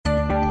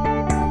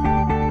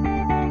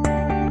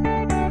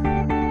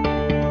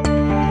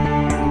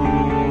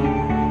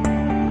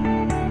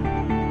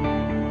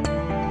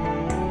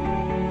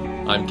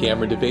I'm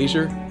Kameron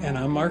DeVasher. And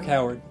I'm Mark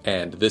Howard.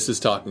 And this is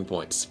Talking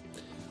Points.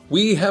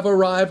 We have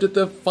arrived at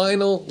the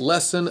final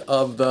lesson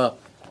of the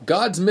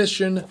God's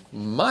Mission,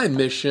 My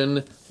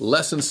Mission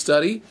lesson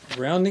study.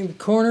 Rounding the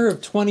corner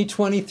of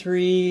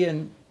 2023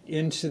 and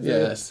into the...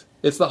 Yes.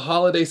 It's the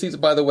holiday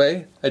season, by the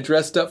way. I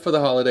dressed up for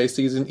the holiday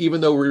season,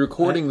 even though we're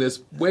recording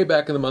this way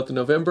back in the month of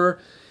November.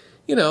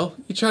 You know,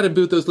 you try to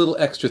do those little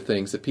extra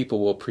things that people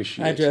will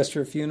appreciate. I dressed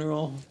for a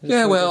funeral.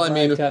 Yeah, well, I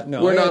mean,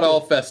 we're not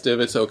all festive.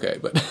 It's okay.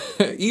 But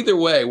either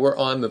way, we're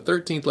on the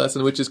 13th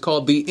lesson, which is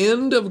called The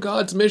End of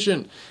God's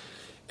Mission.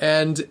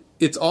 And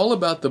it's all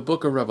about the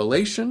book of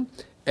Revelation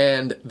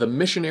and the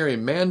missionary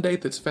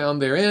mandate that's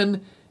found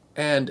therein.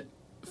 And,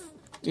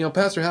 you know,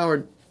 Pastor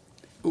Howard,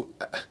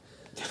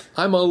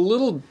 I'm a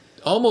little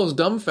almost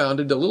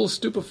dumbfounded, a little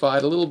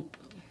stupefied, a little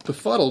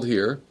befuddled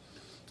here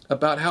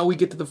about how we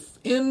get to the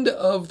end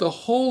of the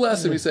whole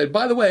lesson. We said,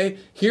 by the way,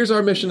 here's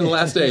our mission in the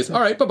last days.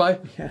 All right, bye-bye.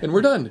 And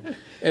we're done.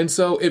 And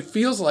so it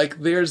feels like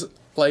there's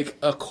like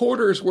a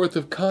quarter's worth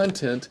of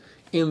content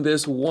in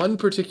this one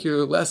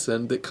particular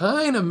lesson that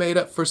kind of made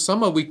up for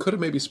some of, we could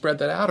have maybe spread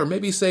that out or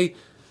maybe say,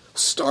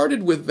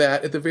 started with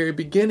that at the very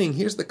beginning.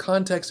 Here's the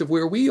context of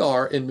where we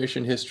are in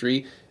mission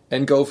history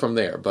and go from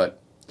there.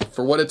 But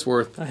for what it's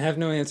worth, I have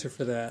no answer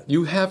for that.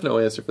 You have no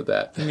answer for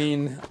that. I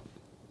mean,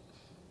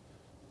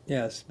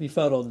 yes,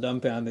 befuddled,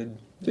 dumbfounded.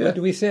 Yeah. What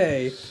do we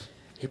say?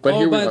 But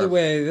here we by are. the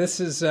way, this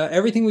is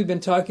everything we've been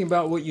talking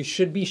about, what you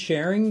should be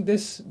sharing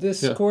this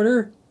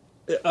quarter.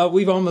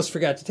 We've almost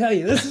forgot to tell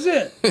you. This is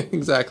it.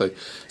 Exactly.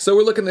 So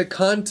we're looking at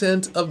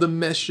content of the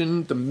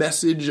mission, the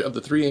message of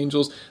the three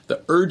angels,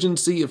 the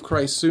urgency of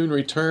Christ's soon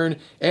return,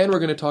 and we're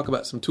going to talk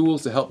about some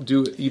tools to help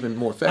do it even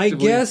more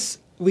effectively. I guess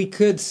we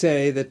could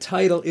say the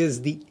title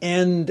is The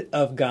End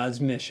of God's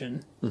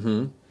Mission.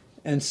 Mm-hmm.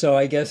 And so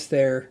I guess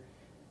the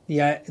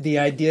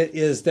idea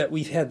is that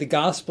we've had the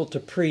gospel to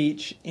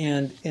preach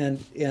and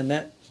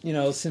that, you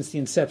know, since the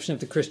inception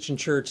of the Christian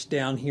church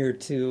down here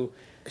to...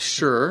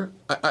 Sure.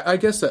 I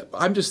guess that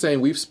I'm just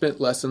saying we've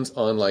spent lessons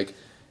on, like,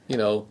 you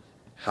know,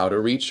 how to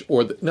reach,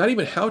 or not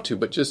even how to,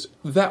 but just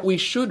that we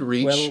should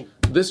reach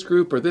this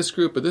group or this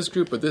group or this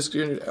group or this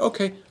group.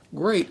 Okay,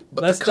 great.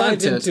 But let's the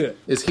content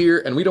is here,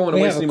 and we don't want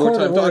to waste any more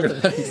time talking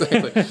about it.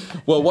 Exactly.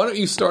 Well, why don't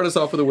you start us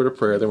off with a word of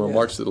prayer, then we'll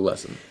march through the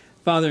lesson.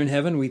 Father in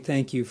heaven, we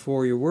thank you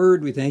for your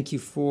word. We thank you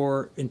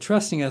for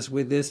entrusting us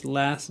with this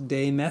last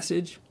day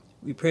message.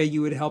 We pray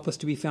you would help us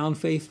to be found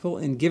faithful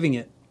in giving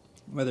it,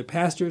 whether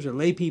pastors or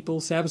lay people,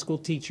 Sabbath school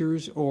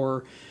teachers,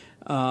 or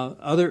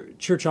other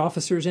church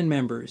officers and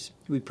members.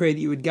 We pray that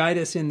you would guide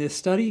us in this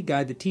study,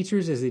 guide the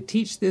teachers as they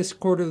teach this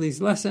quarterly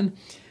lesson,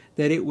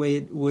 that it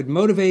would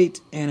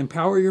motivate and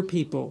empower your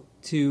people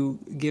to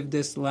give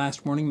this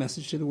last morning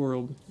message to the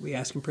world. We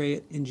ask and pray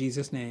it in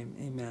Jesus' name.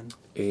 Amen.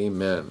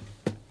 Amen.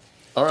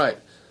 All right.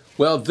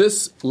 Well,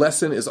 this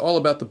lesson is all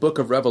about the book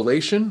of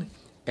Revelation,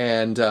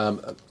 and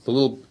the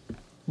little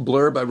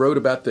blurb I wrote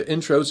about the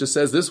intros just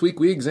says, this week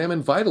we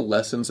examine vital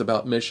lessons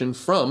about mission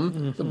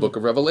from the book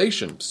of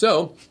Revelation.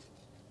 So,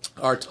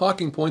 our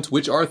talking points,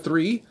 which are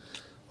three,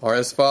 are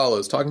as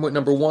follows. Talking point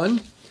number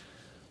one,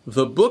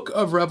 the book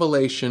of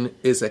Revelation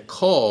is a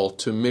call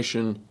to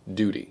mission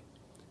duty.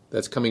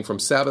 That's coming from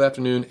Sabbath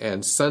afternoon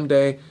and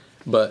Sunday,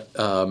 but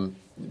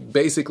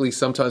basically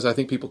sometimes I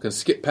think people can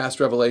skip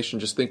past Revelation,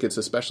 just think it's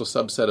a special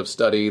subset of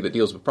study that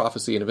deals with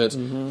prophecy and events,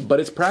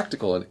 but it's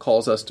practical and it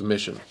calls us to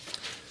mission.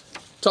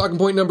 Talking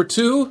point number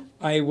two.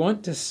 I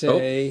want to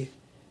say,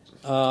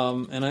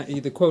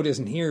 the quote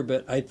isn't here,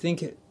 but I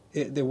think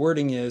the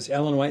wording is,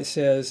 Ellen White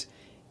says,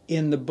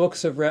 in the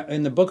book of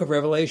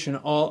Revelation,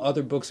 all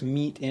other books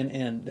meet and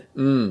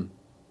end.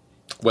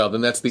 Well, then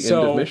that's the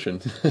end of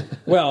mission.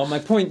 Well, my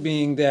point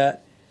being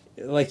that,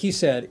 like you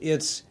said,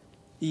 it's,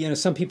 you know,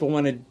 some people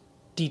want to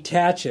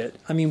detach it.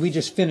 I mean, we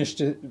just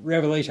finished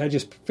Revelation. I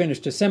just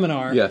finished a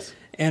seminar. Yes.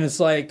 And it's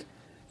like,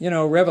 you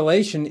know,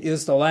 Revelation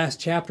is the last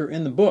chapter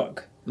in the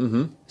book.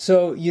 Mm-hmm.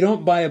 So you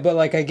don't buy a book,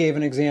 like I gave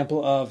an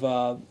example of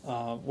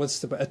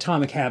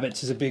Atomic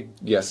Habits is a big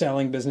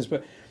selling business,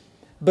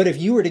 but if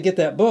you were to get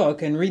that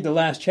book and read the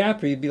last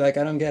chapter, you'd be like,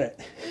 I don't get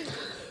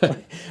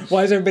it.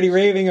 Why is everybody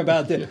raving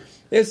about this?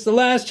 It's the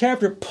last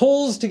chapter. It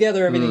pulls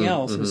together everything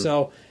else. And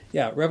so,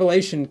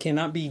 Revelation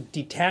cannot be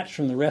detached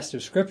from the rest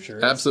of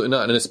Scripture. Absolutely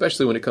not. And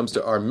especially when it comes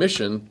to our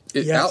mission,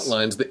 it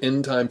outlines the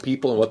end-time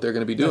people and what they're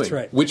going to be doing. That's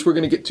right. Which we're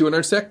going to get to in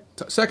our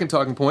second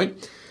talking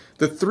point.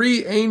 The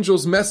three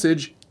angels'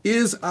 message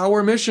is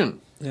our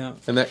mission. Yeah.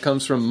 And that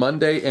comes from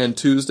Monday and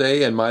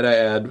Tuesday, and might I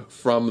add,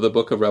 from the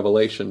book of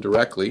Revelation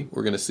directly.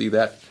 We're going to see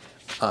that,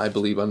 I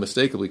believe,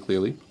 unmistakably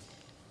clearly.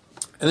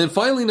 And then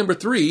finally, number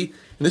three,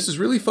 and this is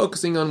really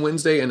focusing on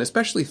Wednesday and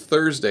especially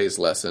Thursday's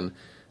lesson,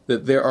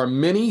 that there are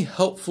many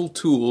helpful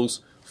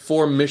tools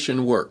for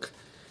mission work.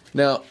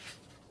 Now,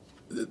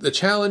 the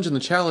challenge and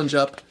the challenge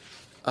up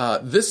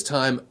this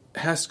time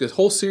has a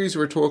whole series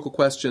of rhetorical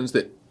questions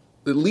that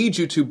lead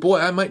you to, boy,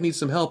 I might need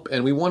some help,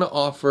 and we want to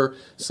offer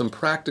some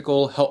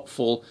practical,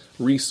 helpful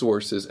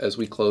resources as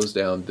we close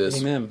down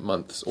this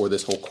month's or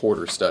this whole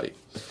quarter study.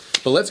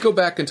 But let's go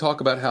back and talk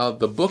about how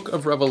the book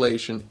of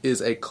Revelation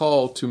is a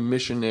call to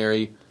mission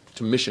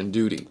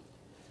duty.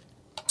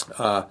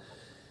 On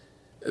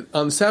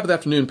the Sabbath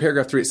afternoon,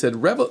 paragraph 3, it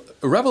said,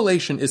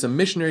 Revelation is a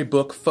missionary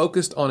book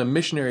focused on a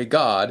missionary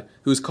God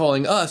who is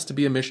calling us to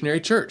be a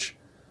missionary church.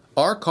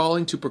 Our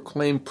calling to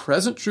proclaim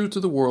present truth to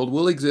the world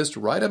will exist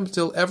right up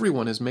until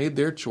everyone has made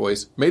the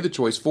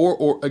choice for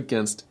or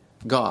against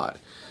God.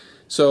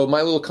 So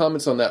my little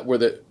comments on that were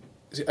that,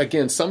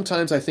 again,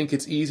 sometimes I think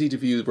it's easy to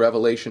view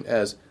Revelation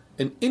as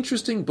an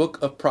interesting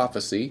book of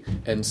prophecy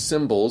and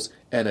symbols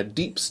and a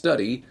deep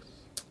study,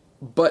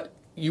 but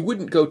you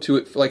wouldn't go to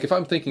it, like if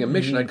I'm thinking a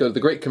mission, I'd go to the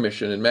Great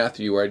Commission in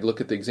Matthew, or I'd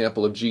look at the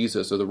example of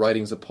Jesus or the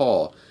writings of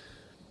Paul.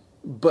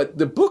 But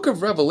the book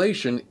of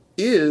Revelation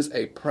is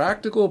a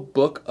practical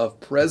book of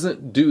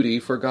present duty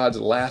for God's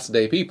last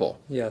day people.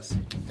 Yes.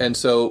 And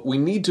so we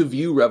need to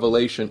view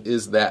Revelation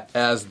as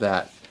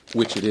that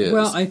which it is.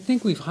 Well, I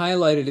think we've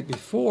highlighted it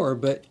before,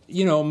 but,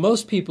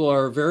 most people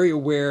are very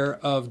aware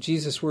of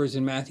Jesus' words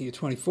in Matthew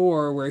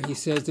 24, where he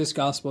says, this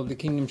gospel of the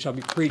kingdom shall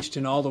be preached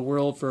in all the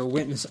world for a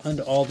witness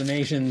unto all the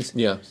nations.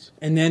 Yes.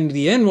 And then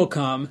the end will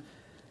come.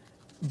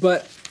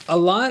 But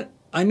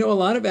I know a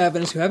lot of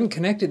Adventists who haven't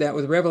connected that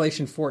with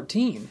Revelation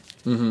 14,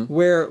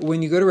 where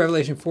when you go to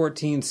Revelation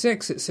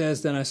 14:6, it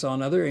says, Then I saw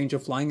another angel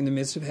flying in the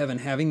midst of heaven,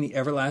 having the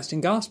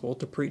everlasting gospel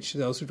to preach to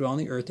those who dwell on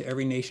the earth, to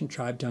every nation,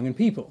 tribe, tongue, and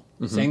people,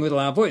 saying with a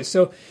loud voice.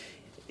 So,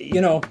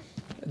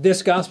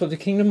 this gospel of the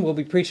kingdom will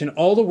be preached in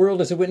all the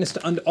world as a witness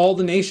unto all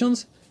the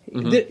nations.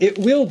 It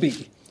will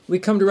be. We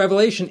come to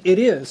Revelation, it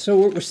is. So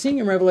what we're seeing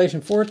in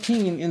Revelation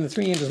 14 in the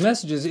three angels'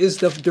 messages is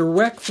the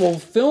direct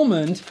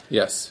fulfillment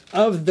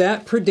of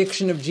that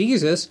prediction of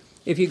Jesus.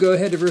 If you go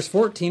ahead to verse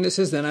 14, it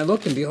says, Then I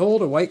looked, and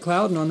behold, a white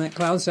cloud, and on that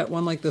cloud sat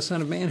one like the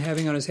Son of Man,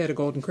 having on his head a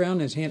golden crown in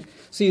his hand.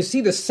 So you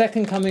see the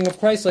second coming of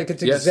Christ, like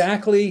it's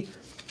exactly...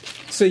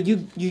 So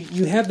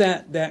you have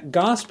that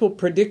gospel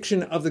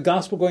prediction of the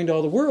gospel going to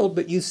all the world,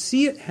 but you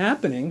see it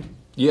happening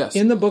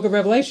in the book of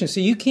Revelation. So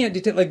you can't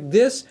detect, like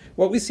this,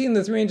 what we see in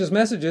the three angels'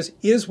 messages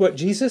is what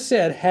Jesus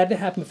said had to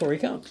happen before he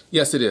comes.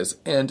 Yes, it is.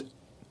 And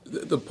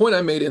the point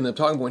I made in the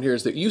talking point here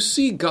is that you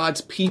see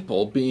God's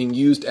people being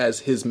used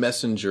as his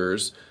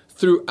messengers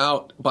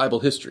throughout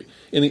Bible history.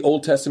 In the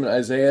Old Testament,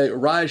 Isaiah,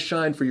 Arise,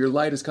 shine, for your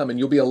light has come, and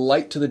you'll be a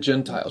light to the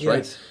Gentiles,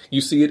 right? You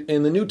see it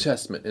in the New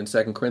Testament. In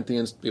 2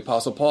 Corinthians, the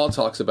Apostle Paul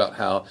talks about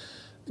how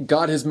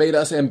God has made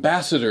us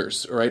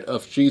ambassadors, right,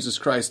 of Jesus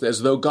Christ,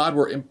 as though God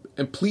were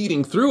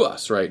pleading through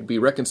us, right, be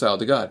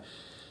reconciled to God.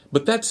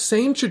 But that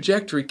same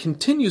trajectory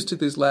continues to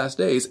these last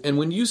days, and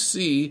when you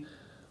see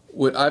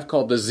what I've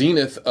called the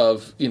zenith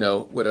of,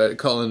 what I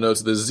call in the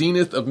notes, the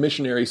zenith of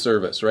missionary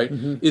service, right,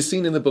 is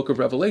seen in the book of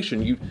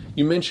Revelation.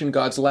 You mentioned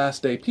God's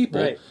last day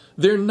people. Right.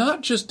 They're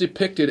not just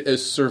depicted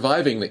as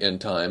surviving the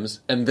end times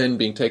and then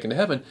being taken to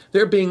heaven.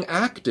 They're being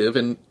active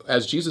and,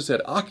 as Jesus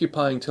said,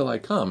 occupying till I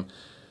come.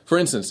 For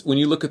instance, when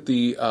you look at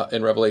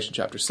in Revelation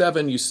chapter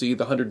 7, you see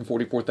the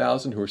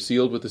 144,000 who are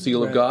sealed with the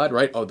seal of God,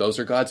 right? Oh, those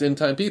are God's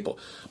end-time people.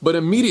 But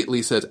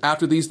immediately says,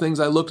 After these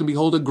things I looked, and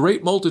behold, a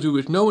great multitude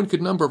which no one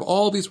could number, of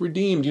all these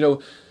redeemed.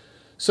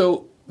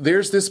 So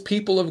there's this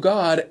people of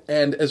God,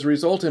 and as a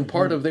result, in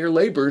part of their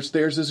labors,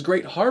 there's this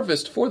great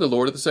harvest for the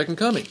Lord at the second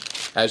coming.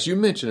 As you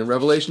mentioned in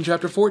Revelation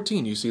chapter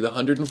 14, you see the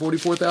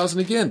 144,000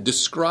 again,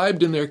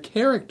 described in their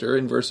character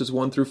in verses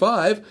 1 through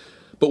 5.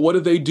 But what do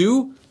they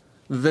do?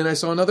 Then I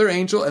saw another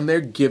angel, and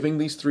they're giving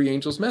these three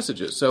angels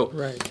messages. So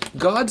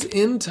God's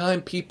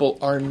end-time people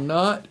are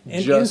not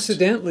and just...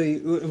 incidentally,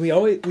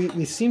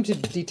 we seem to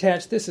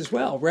detach this as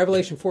well.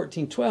 Revelation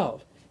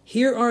 14:12.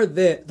 Here are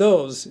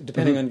those,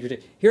 depending on your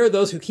day, here are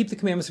those who keep the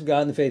commandments of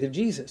God and the faith of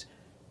Jesus.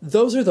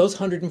 Those are those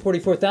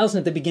 144,000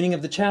 at the beginning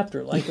of the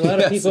chapter. Like a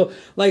lot of people,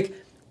 like,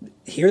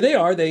 here they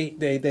are.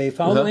 They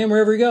follow the Lamb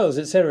wherever he goes,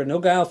 etc. No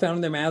guile found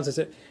in their mouths,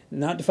 etc.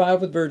 Not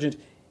defiled with virgins.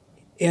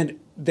 And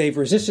they've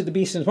resisted the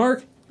beast and his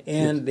mark.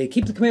 And they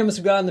keep the commandments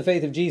of God and the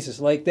faith of Jesus.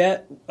 Like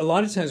that, a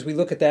lot of times we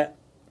look at that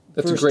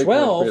verse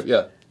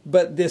 12,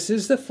 but this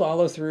is the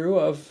follow-through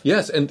of...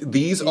 Yes, and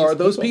these are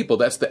those people.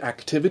 That's the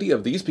activity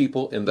of these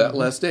people in that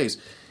last days.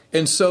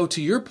 And so,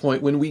 to your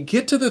point, when we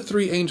get to the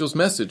three angels'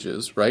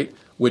 messages, right,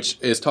 which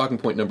is talking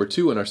point number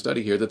 2 in our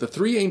study here, that the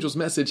three angels'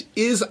 message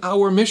is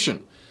our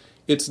mission.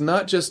 It's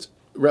not just...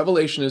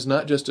 Revelation is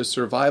not just a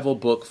survival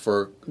book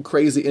for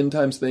crazy end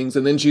times things,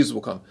 and then Jesus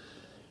will come.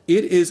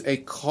 It is a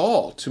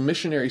call to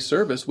missionary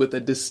service with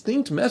a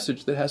distinct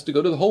message that has to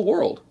go to the whole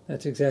world.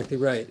 That's exactly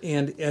right.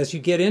 And as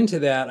you get into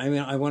that,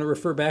 I want to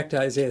refer back to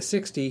Isaiah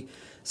 60.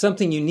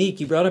 Something unique,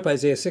 you brought up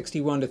Isaiah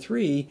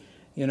 61:3,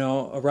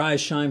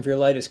 arise, shine, for your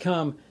light has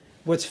come.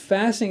 What's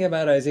fascinating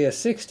about Isaiah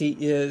 60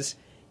 is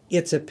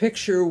it's a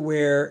picture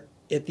where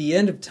at the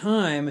end of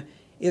time,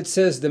 it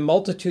says the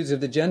multitudes of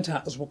the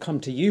Gentiles will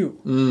come to you.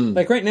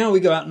 Like right now, we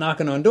go out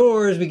knocking on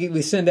doors,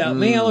 we send out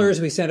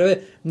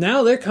mailers,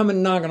 now they're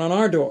coming knocking on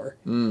our door.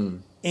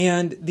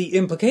 And the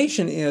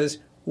implication is,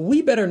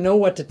 we better know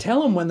what to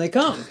tell them when they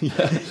come.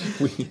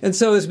 And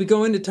so as we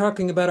go into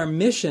talking about our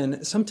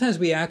mission, sometimes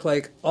we act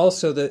like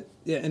also that,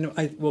 and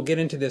we'll get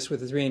into this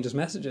with the three angels'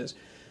 messages,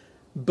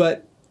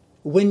 but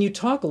when you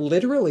talk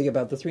literally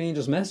about the three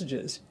angels'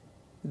 messages,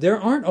 there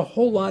aren't a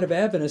whole lot of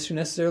Adventists who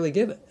necessarily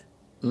give it.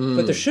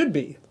 But there should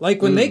be.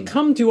 Like when they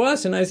come to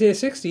us in Isaiah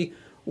 60,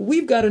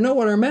 we've got to know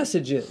what our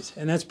message is.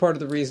 And that's part of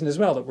the reason as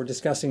well that we're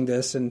discussing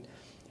this. And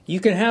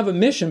you can have a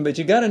mission, but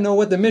you got to know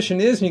what the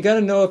mission is, and you got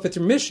to know if its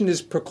mission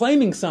is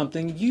proclaiming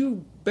something,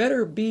 you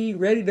better be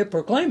ready to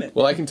proclaim it.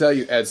 Well, I can tell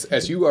you,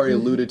 as you already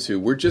alluded to,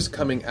 we're just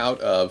coming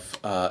out of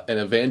an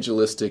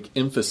evangelistic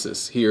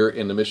emphasis here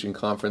in the Mission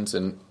Conference,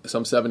 and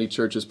some 70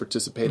 churches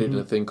participated in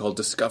a thing called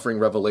Discovering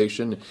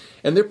Revelation,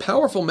 and they're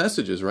powerful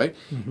messages, right?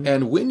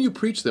 And when you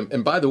preach them,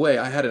 and by the way,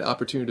 I had an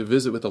opportunity to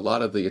visit with a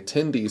lot of the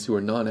attendees who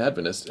are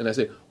non-Adventists, and I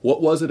say,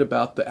 what was it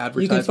about the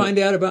advertisement? You can find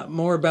out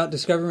more about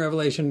Discovering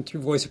Revelation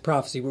through Voice of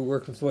Prophecy. We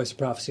worked with Voice of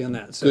Prophecy on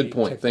that. So good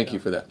point. Thank you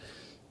for that.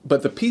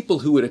 But the people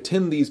who would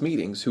attend these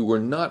meetings who were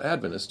not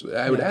Adventists,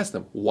 I would ask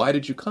them, why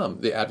did you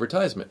come? The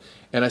advertisement.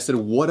 And I said,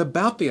 what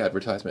about the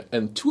advertisement?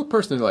 And to a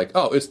person, they're like,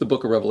 oh, it's the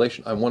book of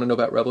Revelation. I want to know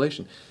about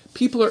Revelation.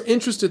 People are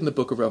interested in the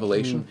book of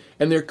Revelation,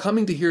 and they're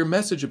coming to hear a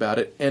message about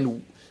it.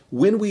 And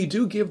when we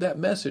do give that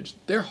message,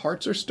 their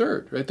hearts are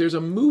stirred, right? There's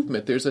a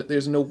movement. There's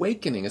an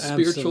awakening, a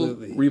spiritual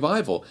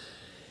revival.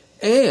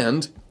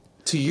 And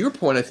to your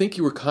point, I think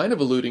you were kind of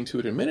alluding to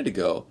it a minute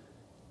ago,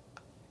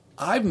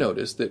 I've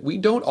noticed that we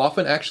don't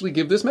often actually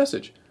give this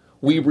message.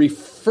 We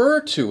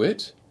refer to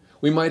it.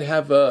 We might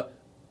have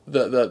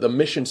the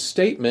mission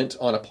statement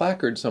on a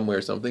placard somewhere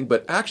or something,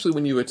 but actually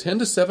when you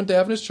attend a Seventh-day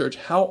Adventist church,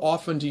 how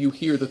often do you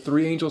hear the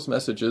three angels'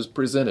 messages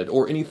presented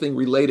or anything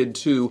related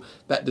to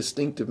that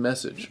distinctive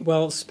message?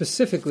 Well,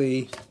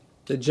 specifically,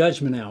 the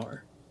judgment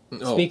hour.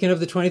 Speaking of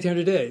the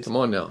 2300 days. Come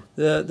on now.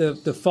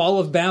 The fall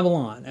of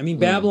Babylon. I mean,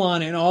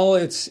 Babylon and all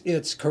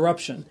its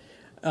corruption.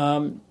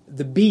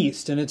 The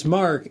beast and its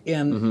mark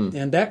and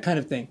that kind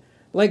of thing.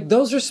 Like,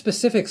 those are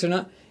specifics. They're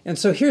not. And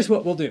so here's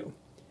what we'll do.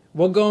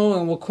 We'll go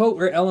and we'll quote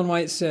where Ellen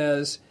White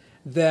says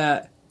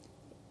that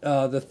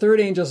the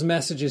third angel's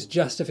message is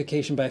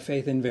justification by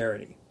faith in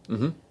verity.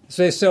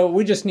 So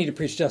we just need to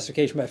preach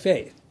justification by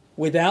faith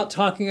without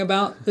talking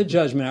about the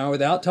judgment hour,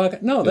 without talking.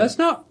 No,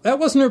 that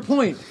wasn't her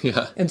point.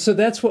 And so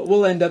that's what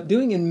we'll end up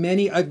doing in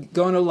many. I've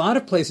gone to a lot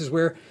of places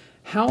where,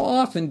 how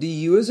often do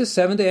you as a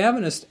Seventh-day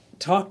Adventist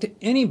talk to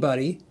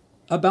anybody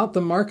about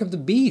the mark of the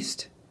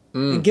beast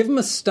and give them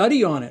a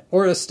study on it,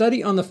 or a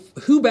study on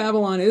who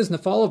Babylon is and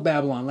the fall of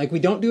Babylon? Like, we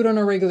don't do it on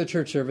our regular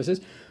church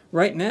services.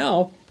 Right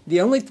now,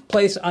 the only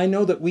place I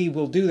know that we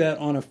will do that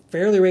on a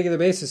fairly regular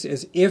basis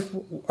is if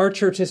our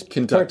church is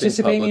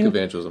participating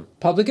in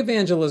public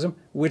evangelism,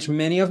 which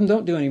many of them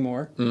don't do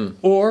anymore,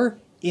 or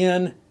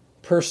in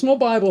personal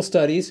Bible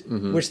studies,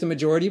 which the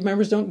majority of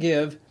members don't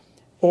give,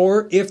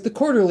 or if the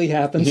quarterly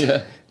happens.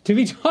 To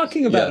be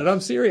talking about it.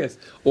 I'm serious.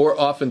 Or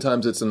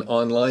oftentimes it's an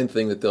online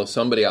thing that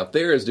somebody out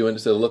there is doing,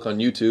 so they'll look on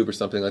YouTube or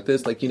something like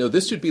this. Like,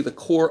 this should be the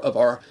core of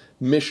our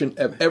mission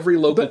of every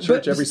local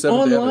church, every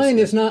Seventh-day Adventist. Online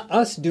is not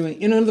us doing.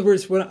 In other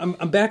words,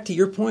 I'm back to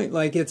your point.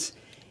 Like,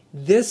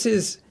 this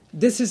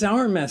is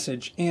our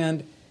message,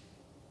 and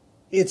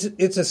it's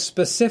a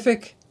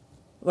specific.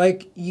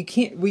 Like, you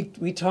can't.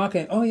 We talk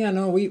and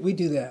we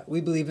do that. We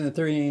believe in the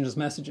 30 angels'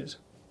 messages.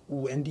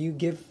 When do you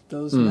give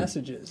those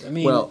messages? I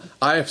mean, well,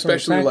 I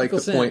especially like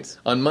the point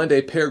on Monday,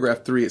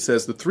 paragraph 3. It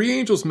says, the three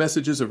angels'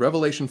 messages of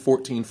Revelation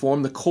 14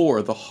 form the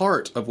core, the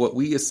heart of what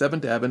we as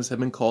Seventh-day Adventists have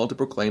been called to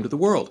proclaim to the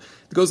world.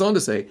 It goes on to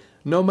say,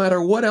 no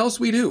matter what else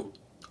we do,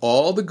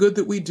 all the good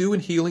that we do in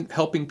healing,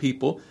 helping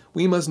people,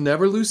 we must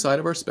never lose sight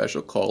of our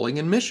special calling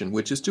and mission,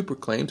 which is to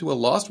proclaim to a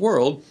lost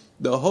world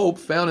the hope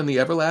found in the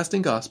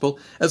everlasting gospel,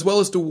 as well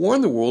as to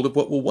warn the world of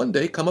what will one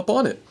day come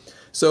upon it.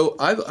 So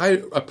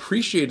I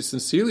appreciated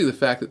sincerely the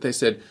fact that they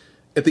said,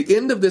 at the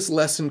end of this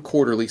lesson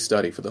quarterly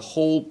study for the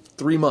whole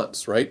 3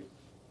 months, right?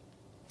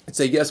 I'd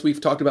say, yes, we've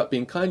talked about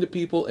being kind to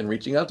people and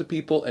reaching out to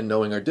people and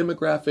knowing our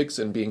demographics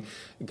and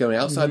going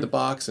outside the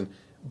box.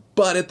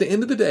 But at the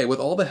end of the day, with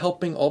all the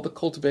helping, all the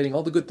cultivating,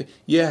 all the good things,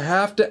 you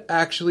have to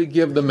actually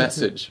give the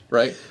message,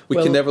 right?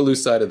 We can never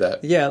lose sight of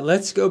that. Yeah,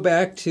 let's go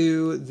back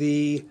to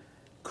the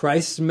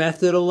Christ's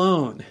method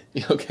alone.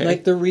 Okay.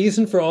 Like, the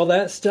reason for all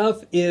that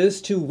stuff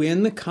is to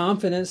win the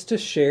confidence to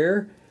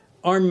share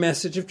our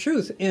message of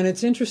truth. And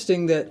it's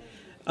interesting that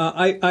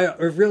I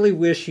really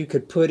wish you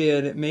could put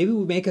in, maybe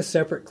we make a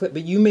separate clip,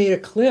 but you made a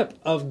clip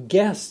of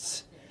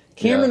guests.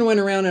 Kameron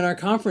went around in our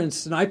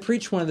conference, and I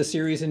preached one of the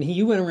series, and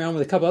you went around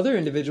with a couple other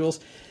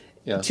individuals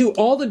to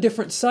all the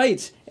different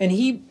sites, and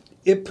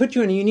it put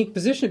you in a unique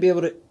position to be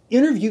able to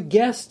interview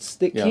guests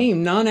that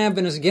came,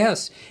 non-Adventist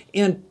guests,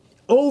 and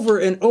over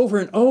and over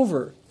and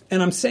over.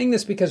 And I'm saying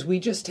this because we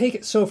just take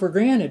it so for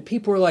granted.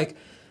 People are like,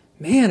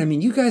 man, I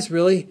mean, you guys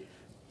really,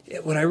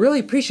 what I really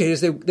appreciate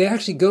is they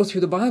actually go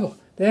through the Bible.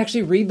 They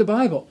actually read the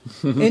Bible.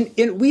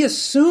 And we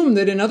assume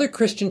that in other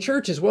Christian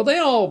churches, well, they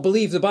all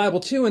believe the Bible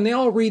too, and they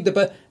all read the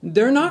Bible.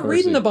 They're not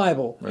reading the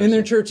Bible in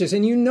their churches.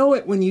 And you know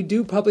it when you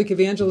do public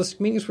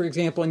evangelistic meetings, for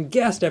example, and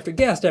guest after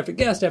guest after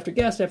guest after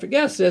guest after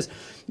guest says,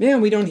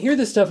 man, we don't hear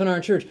this stuff in our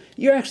church.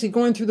 You're actually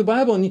going through the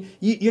Bible, and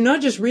you're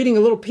not just reading a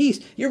little piece.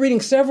 You're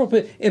reading several,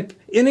 and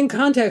in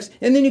context,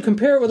 and then you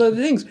compare it with other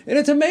things, and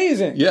it's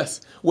amazing.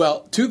 Yes. Well,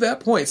 to that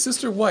point,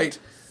 Sister White,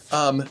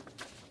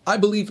 I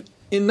believe,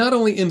 in not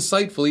only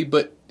insightfully,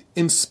 but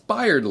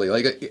inspiredly.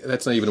 Like,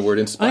 that's not even a word,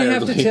 inspiredly. I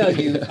have to tell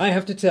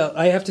you,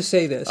 I have to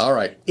say this. All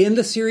right. In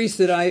the series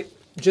that I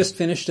just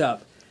finished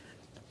up,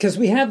 because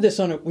we have this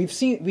on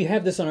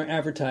our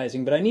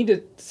advertising, but I need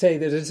to say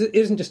that it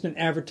isn't just an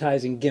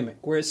advertising gimmick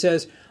where it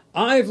says,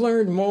 I've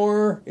learned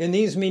more in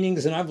these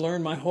meetings than I've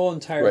learned my whole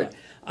entire life.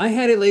 I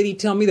had a lady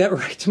tell me that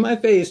right to my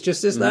face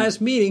just this last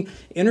meeting,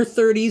 in her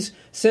 30s,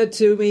 said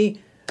to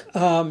me,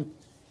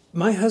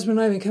 my husband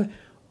and I have been coming,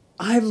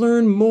 I've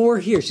learned more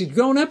here. She's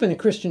grown up in a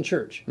Christian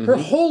church. Her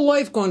whole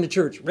life gone to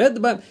church, read the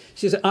Bible.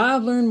 She said,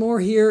 I've learned more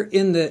here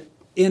in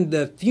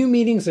the few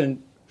meetings,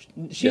 and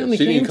she only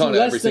came to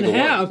less than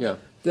half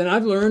than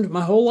I've learned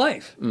my whole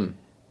life.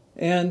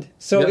 And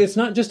so it's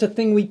not just a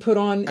thing we put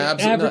on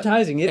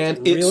advertising. It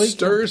really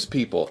stirs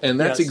people. And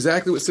that's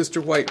exactly what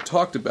Sister White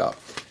talked about.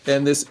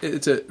 And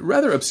it's a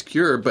rather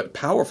obscure but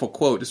powerful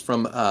quote. It's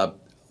from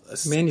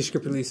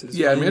Manuscript Releases.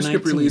 Yeah,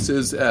 Manuscript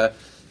Releases.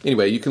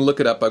 Anyway, you can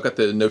look it up. I've got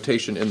the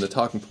notation in the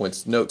talking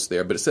points notes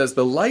there. But it says,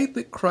 the light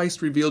that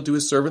Christ revealed to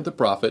his servant the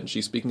prophet, and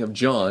she's speaking of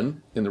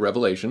John in the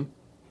Revelation,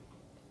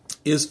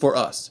 is for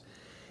us.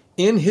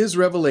 In his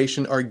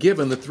revelation are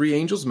given the three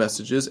angels'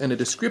 messages and a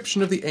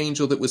description of the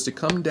angel that was to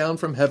come down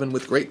from heaven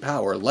with great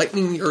power,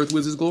 lightening the earth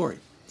with his glory.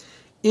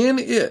 In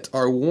it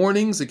are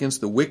warnings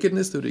against the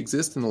wickedness that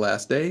exists in the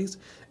last days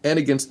and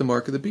against the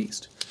mark of the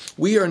beast.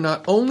 We are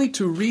not only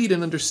to read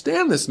and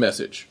understand this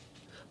message,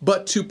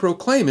 but to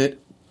proclaim it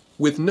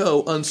with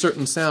no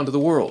uncertain sound to the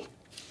world.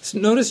 So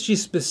notice she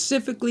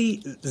specifically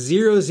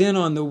zeroes in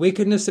on the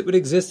wickedness that would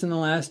exist in the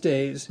last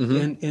days,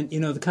 and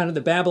the kind of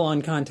the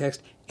Babylon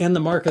context, and the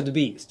mark of the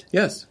beast.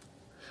 Yes.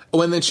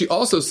 Oh, and then she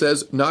also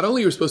says, not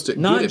only are we supposed to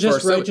not get it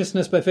just for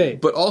righteousness by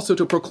faith, but also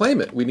to proclaim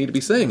it. We need to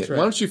be saying That's it. right.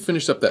 Why don't you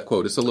finish up that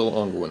quote? It's a little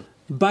longer one.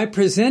 By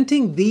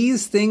presenting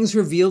these things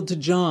revealed to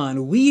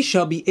John, we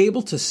shall be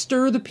able to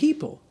stir the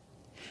people.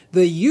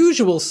 The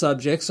usual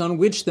subjects on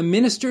which the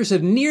ministers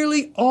of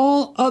nearly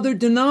all other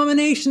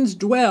denominations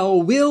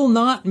dwell will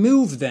not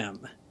move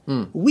them.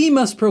 We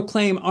must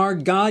proclaim our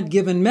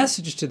God-given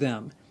message to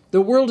them.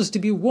 The world is to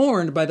be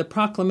warned by the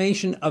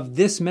proclamation of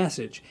this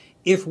message.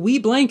 If we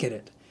blanket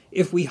it,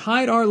 if we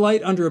hide our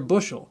light under a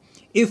bushel,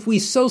 if we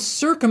so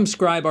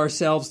circumscribe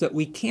ourselves that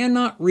we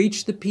cannot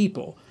reach the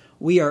people,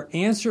 we are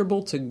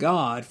answerable to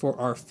God for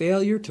our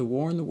failure to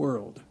warn the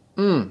world.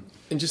 And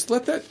just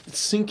let that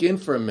sink in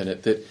for a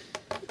minute,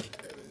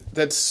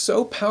 that's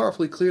so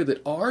powerfully clear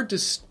that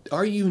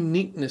our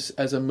uniqueness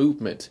as a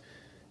movement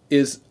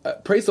is,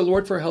 praise the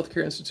Lord for our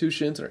healthcare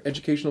institutions and our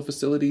educational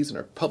facilities and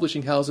our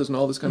publishing houses and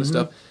all this kind of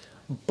stuff.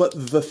 But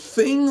the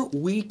thing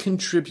we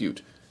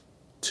contribute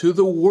to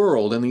the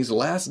world in these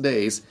last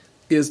days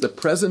is the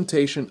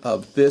presentation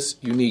of this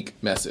unique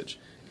message.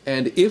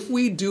 And if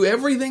we do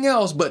everything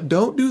else but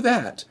don't do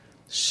that,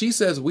 she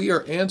says we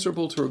are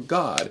answerable to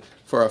God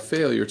for our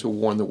failure to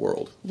warn the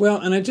world. Well,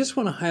 and I just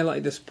want to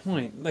highlight this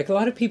point. Like, a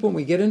lot of people, when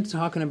we get into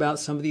talking about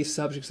some of these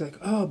subjects, like,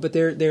 oh, but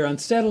they're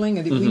unsettling,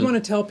 and we want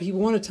to tell people,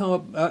 we want to tell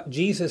about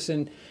Jesus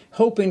and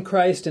hope in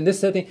Christ and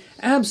this, that thing.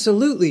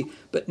 Absolutely.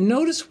 But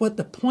notice what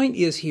the point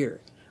is here.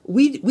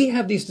 We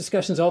have these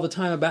discussions all the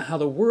time about how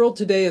the world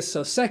today is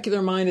so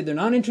secular-minded. They're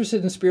not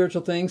interested in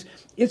spiritual things.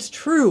 It's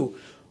true.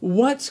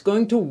 What's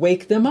going to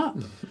wake them up?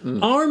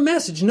 Our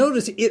message,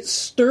 notice, it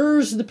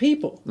stirs the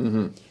people.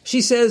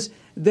 She says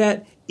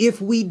that if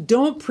we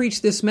don't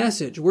preach this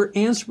message, we're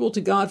answerable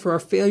to God for our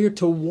failure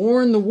to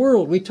warn the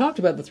world. We talked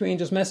about the three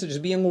angels' message as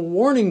being a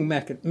warning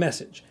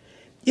message.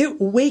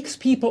 It wakes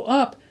people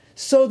up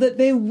so that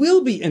they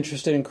will be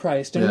interested in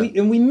Christ.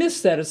 And we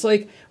miss that. It's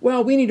like,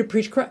 well, we need to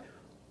preach Christ.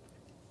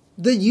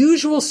 The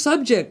usual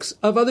subjects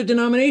of other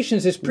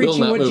denominations is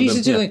preaching what Jesus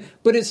is doing,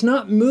 but it's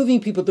not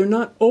moving people. They're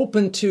not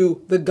open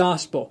to the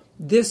gospel.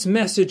 This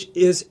message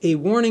is a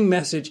warning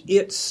message.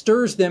 It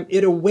stirs them.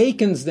 It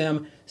awakens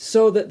them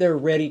so that they're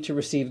ready to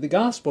receive the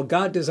gospel.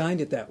 God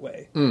designed it that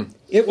way.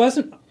 It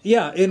wasn't,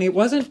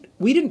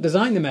 we didn't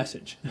design the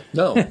message.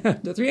 No.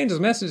 The three angels'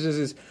 messages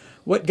is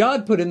what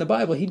God put in the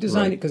Bible. He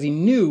designed it because he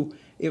knew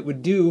it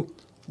would do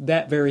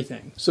that very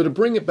thing. So to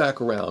bring it back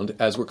around,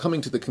 as we're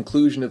coming to the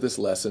conclusion of this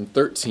lesson,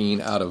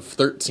 13 out of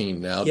 13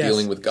 now,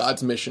 dealing with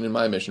God's mission and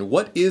my mission.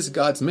 What is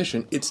God's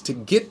mission? It's to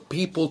get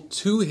people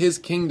to his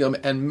kingdom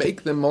and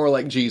make them more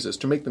like Jesus,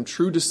 to make them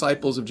true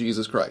disciples of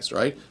Jesus Christ,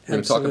 right? We're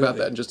going to talk about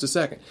that in just a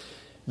second.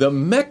 The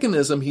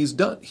mechanism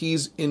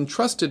he's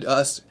entrusted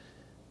us,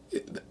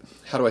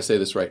 how do I say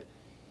this right?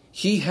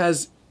 He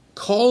has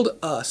called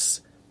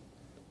us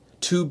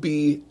to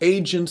be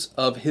agents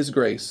of his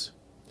grace.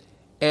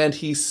 And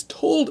he's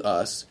told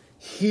us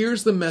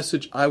Here's the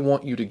message I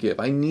want you to give.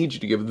 I need you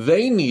to give.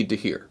 They need to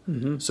hear.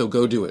 So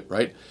go do it,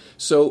 right?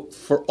 So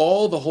for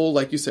all the whole,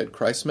 like you said,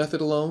 Christ's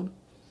method alone,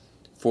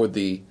 for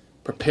the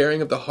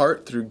preparing of the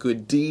heart through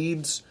good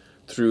deeds,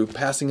 through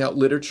passing out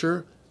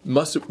literature, a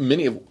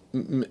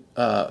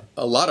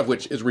lot of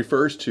which is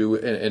refers to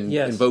and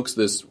invokes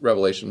this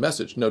revelation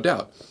message, no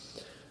doubt.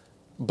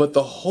 But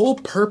the whole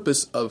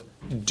purpose of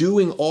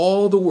doing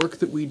all the work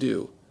that we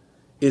do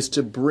is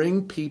to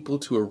bring people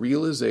to a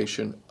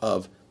realization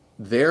of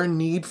their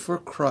need for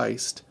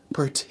Christ,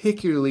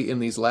 particularly in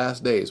these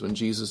last days when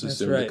Jesus is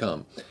soon to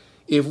come.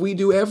 If we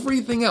do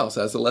everything else,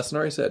 as the lesson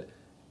already said,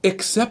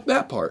 except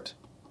that part,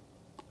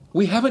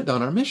 we haven't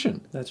done our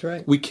mission. That's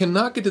right. We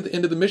cannot get to the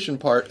end of the mission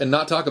part and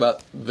not talk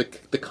about the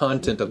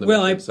content of the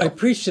mission. Well, I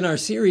preached in our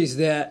series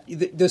that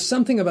there's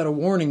something about a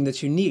warning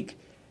that's unique.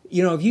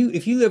 You know,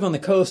 if you live on the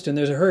coast and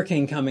there's a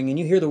hurricane coming and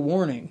you hear the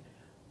warning,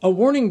 a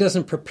warning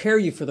doesn't prepare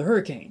you for the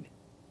hurricane.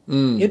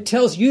 It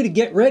tells you to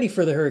get ready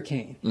for the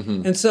hurricane.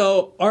 And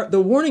so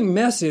the warning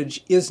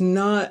message is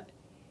not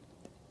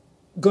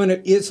going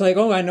to, it's like,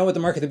 oh, I know what the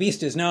mark of the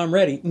beast is, now I'm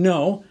ready.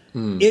 No,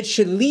 it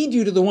should lead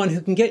you to the one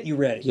who can get you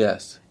ready.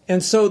 Yes.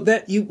 And so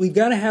that we've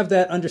got to have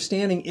that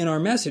understanding in our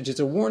message. It's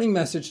a warning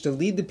message to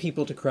lead the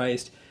people to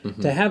Christ,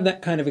 to have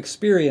that kind of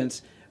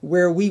experience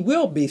where we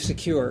will be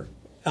secure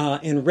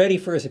and ready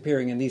for His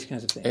appearing and these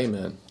kinds of things.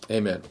 Amen.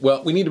 Amen.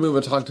 Well, we need to move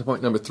on to talk to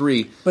point number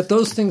 3. But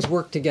those things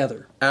work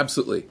together.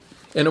 Absolutely.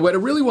 And what I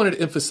really wanted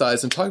to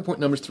emphasize in talking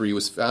point number 3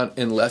 was found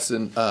in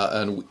lesson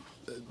on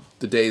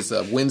the days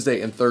of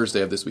Wednesday and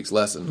Thursday of this week's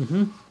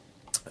lesson.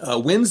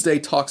 Wednesday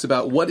talks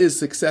about what is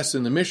success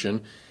in the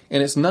mission,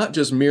 and it's not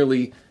just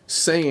merely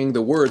saying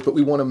the words, but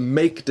we want to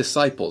make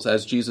disciples,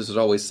 as Jesus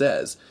always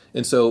says.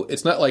 And so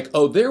it's not like,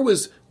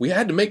 we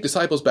had to make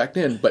disciples back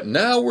then, but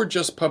now we're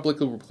just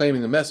publicly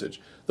proclaiming the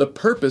message. The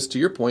purpose, to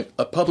your point,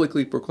 of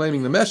publicly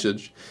proclaiming the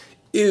message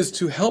is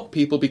to help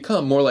people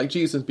become more like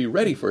Jesus, be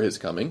ready for His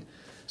coming.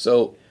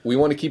 So we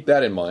want to keep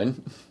that in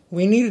mind.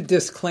 We need a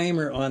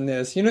disclaimer on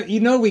this. You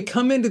know, we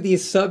come into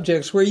these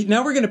subjects where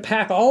now we're going to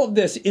pack all of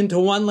this into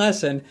one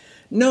lesson.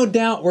 No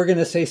doubt we're going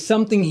to say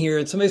something here,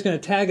 and somebody's going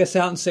to tag us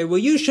out and say, well,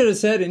 you should have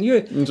said, and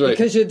you, that's right.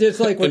 Because you're just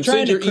like, we're and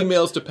trying send to... your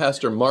emails to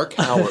Pastor Mark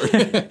Howard.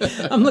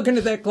 I'm looking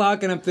at that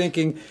clock and I'm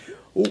thinking,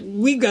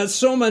 we've got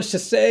so much to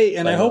say,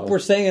 and I hope we're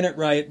saying it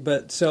right,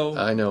 but so...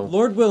 I know.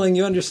 Lord willing,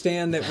 you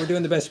understand that we're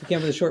doing the best we can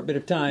with a short bit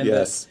of time.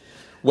 Yes.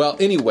 Well,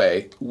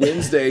 anyway,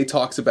 Wednesday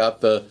talks about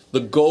the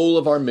goal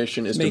of our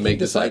mission is to make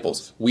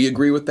disciples. We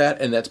agree with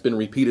that, and that's been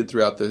repeated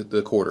throughout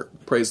the quarter.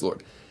 Praise the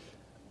Lord.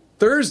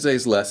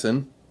 Thursday's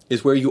lesson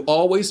is where you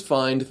always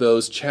find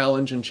those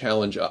challenge and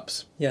challenge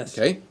ups. Yes.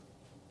 Okay?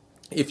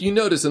 If you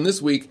notice in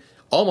this week,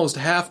 almost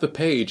half the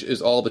page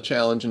is all the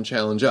challenge and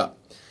challenge up.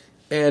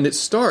 And it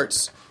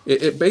starts,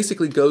 it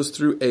basically goes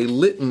through a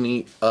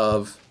litany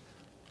of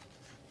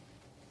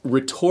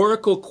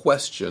rhetorical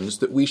questions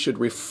that we should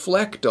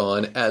reflect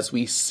on as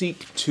we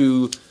seek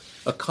to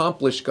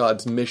accomplish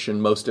God's mission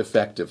most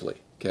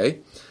effectively. Okay?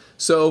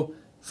 So,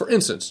 for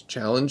instance,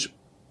 challenge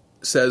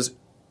says,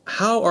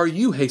 how are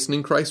you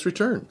hastening Christ's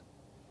return?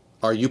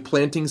 Are you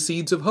planting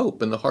seeds of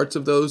hope in the hearts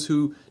of those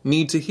who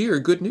need to hear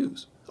good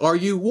news? Are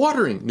you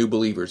watering new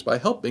believers by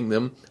helping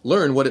them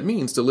learn what it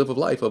means to live a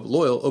life of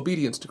loyal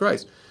obedience to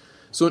Christ?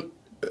 So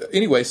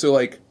anyway,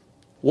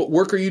 what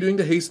work are you doing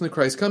to hasten the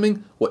Christ's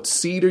coming? What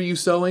seed are you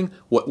sowing?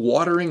 What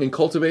watering and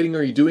cultivating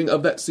are you doing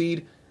of that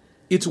seed?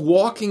 It's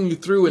walking you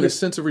through, in a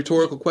sense of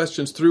rhetorical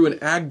questions, through an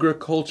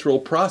agricultural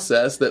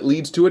process that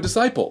leads to a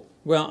disciple.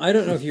 Well, I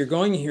don't know if you're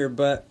going here,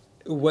 but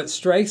what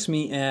strikes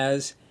me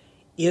as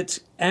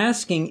it's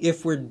asking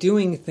if we're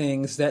doing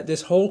things that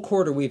this whole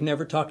quarter we've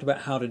never talked about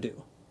how to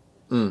do.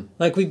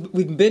 Like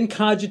we've been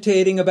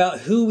cogitating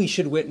about who we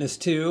should witness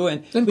to,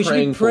 and we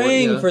should be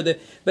praying for the.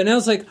 But now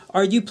it's like,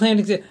 are you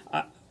planting seeds?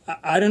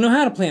 I don't know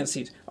how to plant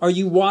seeds. Are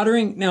you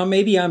watering? Now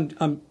maybe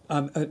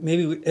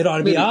maybe it ought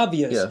to be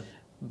obvious. Yeah.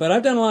 But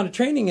I've done a lot of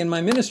training in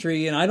my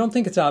ministry, and I don't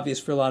think it's obvious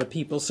for a lot of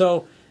people.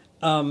 So.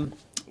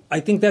 I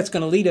think that's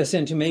going to lead us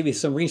into maybe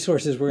some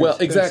resources.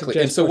 Exactly.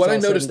 And so what I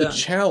noticed, the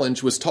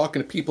challenge was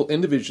talking to people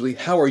individually.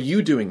 How are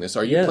you doing this?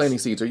 Are you planting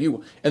seeds? Are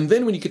you? And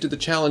then when you get to the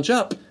challenge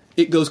up,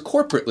 it goes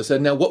corporate. Let's say,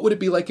 now what would it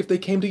be like if they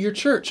came to your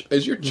church?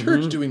 Is your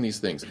church doing these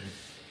things?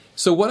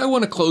 So what I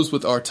want to close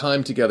with our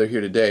time together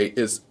here today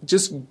is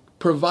just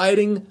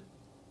providing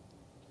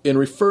and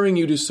referring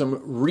you to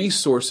some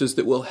resources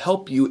that will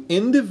help you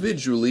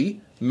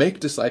individually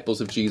make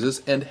disciples of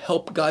Jesus and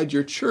help guide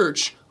your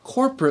church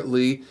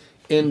corporately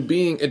in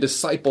being a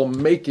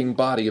disciple-making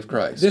body of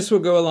Christ. This will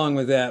go along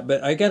with that,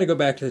 but I got to go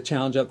back to the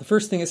challenge up. The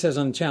first thing it says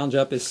on the challenge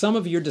up is some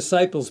of your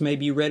disciples may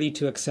be ready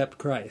to accept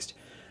Christ.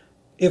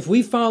 If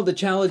we followed the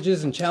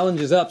challenges and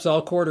challenges ups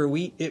all quarter,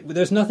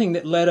 there's nothing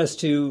that led us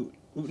to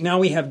now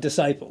we have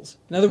disciples.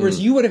 In other words,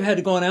 you would have had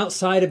to go on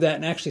outside of that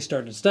and actually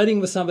started studying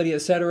with somebody,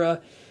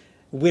 etc.,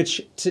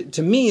 which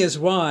to me is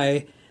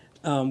why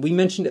we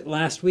mentioned it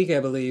last week, I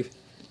believe,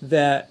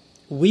 that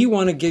we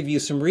want to give you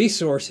some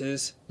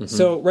resources.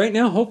 So right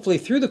now, hopefully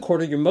through the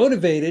quarter, you're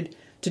motivated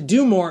to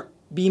do more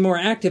be more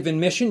active in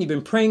mission. You've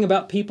been praying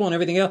about people and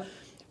everything else.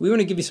 We want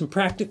to give you some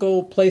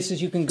practical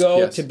places you can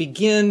go to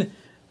begin.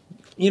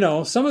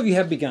 Some of you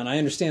have begun. I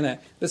understand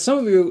that. But some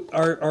of you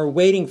are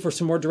waiting for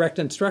some more direct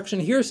instruction.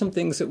 Here are some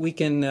things that we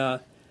can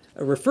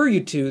refer you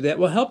to that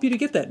will help you to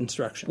get that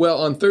instruction. Well,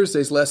 on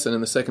Thursday's lesson,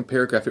 in the second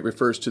paragraph, it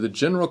refers to the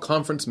General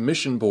Conference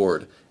Mission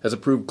Board has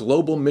approved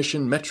global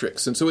mission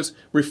metrics. And so it's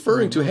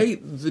referring to, hey,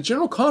 the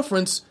General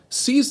Conference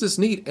sees this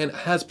need and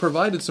has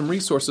provided some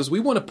resources. We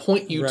want to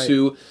point you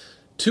to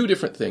two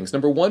different things.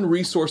 Number one,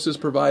 resources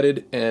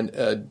provided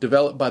and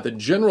developed by the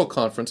General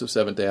Conference of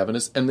Seventh-day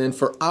Adventists. And then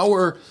for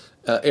our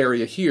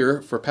area here,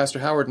 for Pastor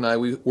Howard and I,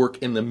 we work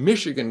in the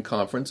Michigan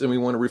Conference, and we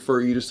want to refer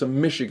you to some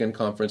Michigan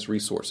Conference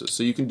resources.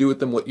 So you can do with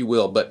them what you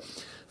will. But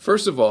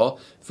first of all,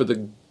 for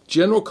the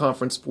General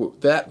Conference, for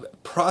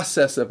that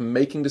process of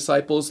making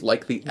disciples,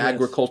 like the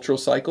agricultural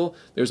cycle,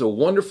 there's a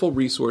wonderful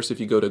resource if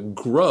you go to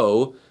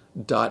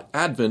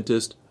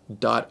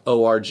grow.adventist.org.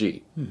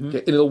 Mm-hmm. Okay?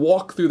 And it'll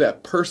walk through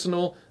that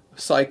personal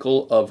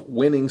cycle of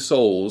winning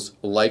souls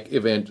like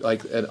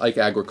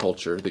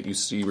agriculture that you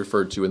see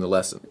referred to in the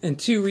lesson. And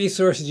two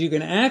resources you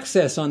can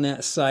access on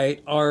that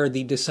site are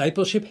the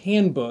Discipleship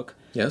Handbook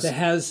that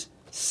has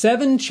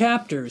 7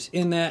 chapters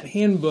in that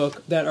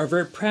handbook that are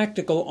very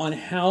practical on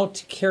how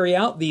to carry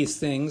out these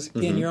things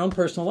in your own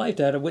personal life,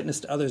 to how to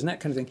witness to others and that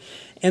kind of thing.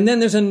 And then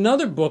there's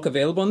another book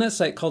available on that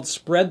site called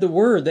Spread the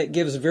Word that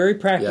gives very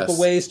practical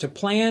ways to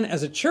plan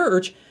as a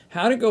church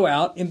how to go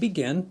out and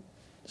begin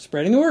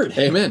spreading the word.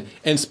 Amen.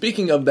 And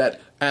speaking of that,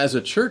 as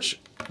a church,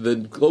 the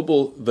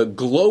global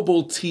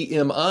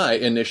TMI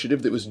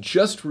initiative that was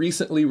just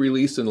recently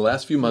released in the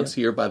last few months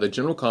here by the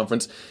General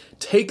Conference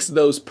takes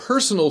those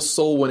personal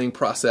soul-winning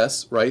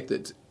process, right,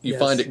 that you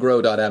find at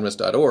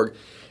grow.adventist.org,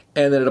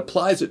 and then it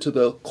applies it to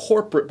the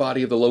corporate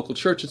body of the local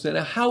church. And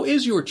now, how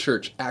is your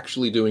church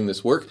actually doing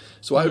this work?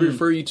 So I would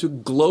refer you to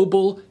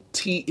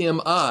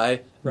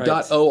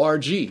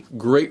globaltmi.org.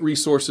 Great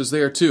resources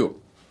there, too.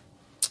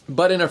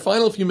 But in our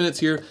final few minutes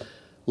here,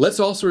 let's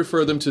also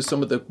refer them to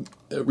some of the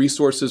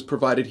resources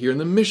provided here in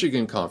the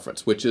Michigan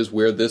Conference, which is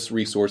where this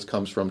resource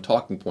comes from,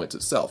 Talking Points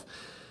itself.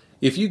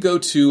 If you go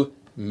to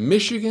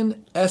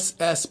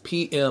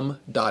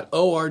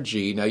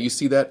michigansspm.org. Now, you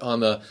see that on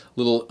the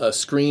little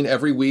screen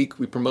every week.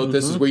 We promote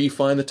this. This is where you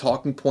find the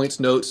Talking Points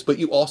notes, but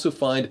you also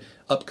find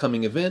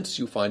upcoming events.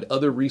 You find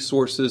other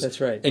resources.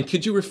 That's right. And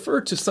could you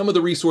refer to some of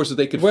the resources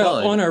they could find?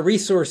 Well, on our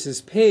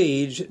resources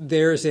page,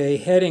 there's a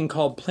heading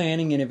called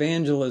Planning and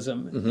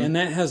Evangelism, and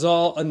that has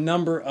a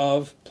number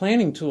of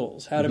planning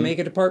tools, how to make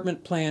a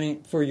department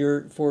planning for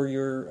your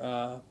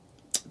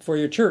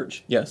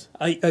church. Yes.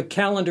 A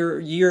calendar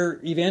year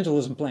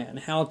evangelism plan,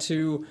 how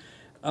to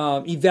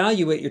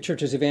evaluate your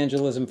church's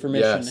evangelism for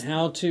mission,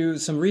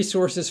 some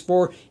resources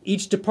for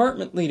each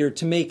department leader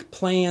to make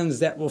plans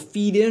that will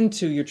feed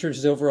into your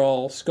church's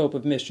overall scope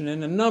of mission,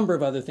 and a number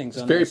of other things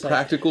on that site. Very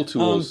practical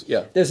tools,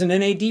 There's an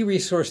NAD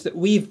resource that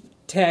we've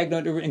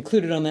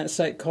included on that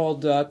site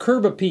called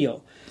Curb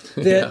Appeal,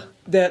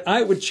 that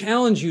I would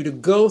challenge you to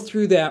go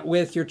through that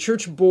with your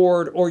church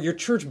board or your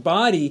church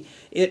body.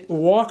 It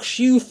walks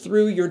you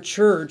through your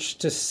church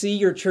to see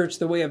your church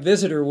the way a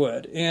visitor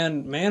would.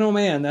 And man, oh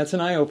man, that's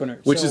an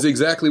eye-opener. Which is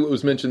exactly what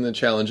was mentioned in the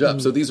Challenge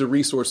Up. So these are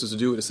resources to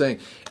do what it's saying.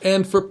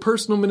 And for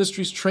personal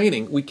ministries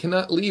training, we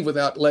cannot leave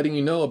without letting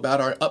you know about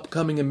our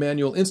upcoming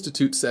Emmanuel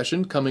Institute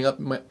session coming up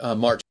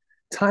March.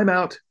 Time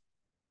out.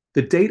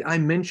 The date I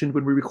mentioned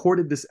when we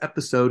recorded this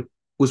episode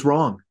was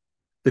wrong.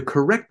 The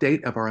correct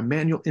date of our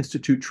Emmanuel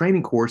Institute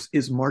training course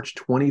is March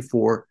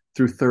 24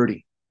 through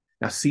 30.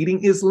 Now,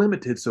 seating is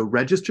limited, so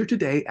register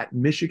today at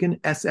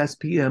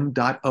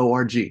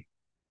michigansspm.org.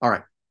 All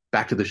right,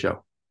 back to the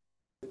show.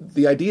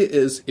 The idea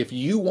is, if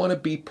you want to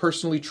be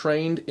personally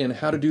trained in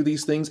how to do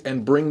these things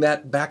and bring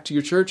that back to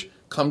your church,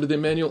 come to the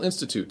Emmanuel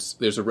Institutes.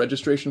 There's a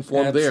registration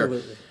form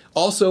there.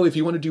 Also, if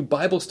you want to do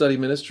Bible study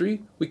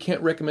ministry, we can't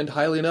recommend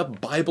highly enough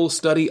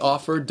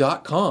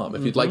BibleStudyOffer.com.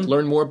 If you'd like to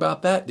learn more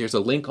about that, there's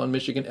a link on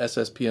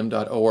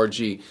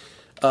michigansspm.org.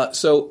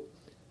 So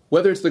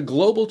whether it's the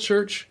global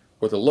church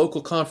or the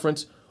local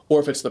conference, or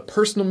if it's the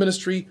personal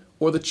ministry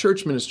or the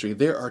church ministry,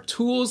 there are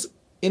tools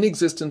in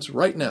existence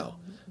right now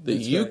that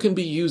you can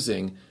be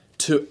using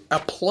to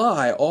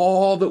apply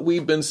all that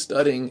we've been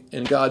studying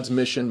in God's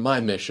mission,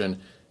 my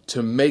mission,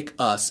 to make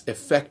us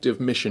effective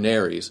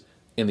missionaries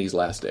in these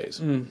last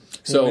days.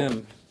 So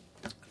Amen.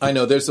 I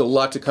know there's a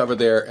lot to cover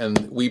there,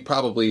 and we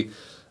probably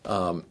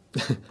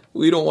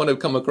we don't want to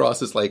come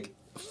across as like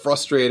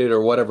frustrated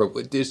or whatever,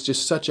 but there's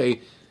just such an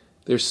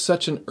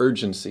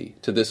urgency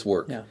to this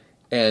work.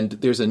 And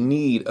there's a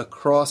need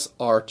across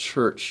our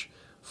church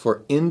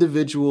for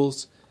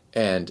individuals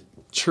and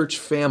church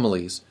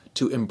families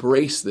to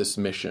embrace this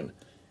mission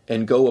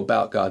and go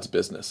about God's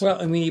business. Well,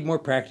 and we need more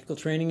practical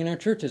training in our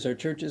churches. Our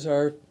churches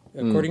are,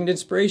 according to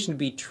Inspiration, to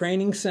be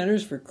training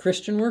centers for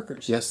Christian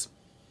workers. Yes.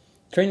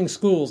 Training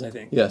schools, I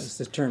think, yes, is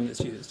the term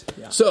that's used.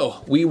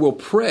 So we will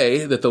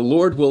pray that the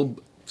Lord will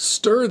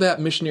stir that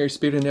missionary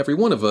spirit in every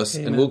one of us,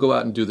 and we'll go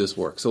out and do this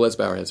work. So let's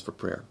bow our heads for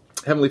prayer.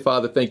 Heavenly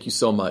Father, thank you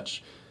so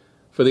much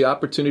for for the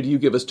opportunity you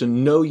give us to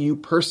know you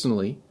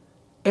personally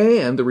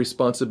and the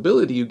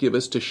responsibility you give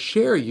us to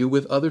share you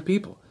with other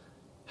people.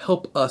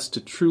 Help us to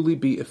truly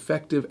be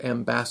effective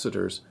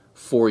ambassadors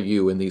for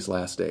you in these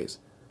last days.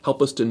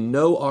 Help us to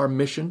know our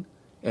mission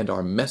and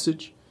our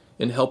message,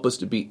 and help us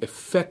to be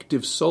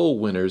effective soul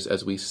winners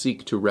as we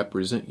seek to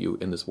represent you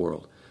in this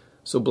world.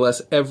 So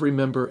bless every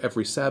member,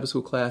 every Sabbath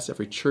school class,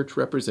 every church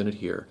represented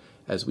here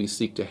as we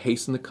seek to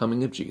hasten the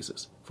coming of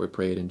Jesus. For we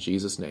pray it in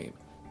Jesus' name.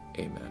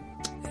 Amen.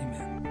 Amen.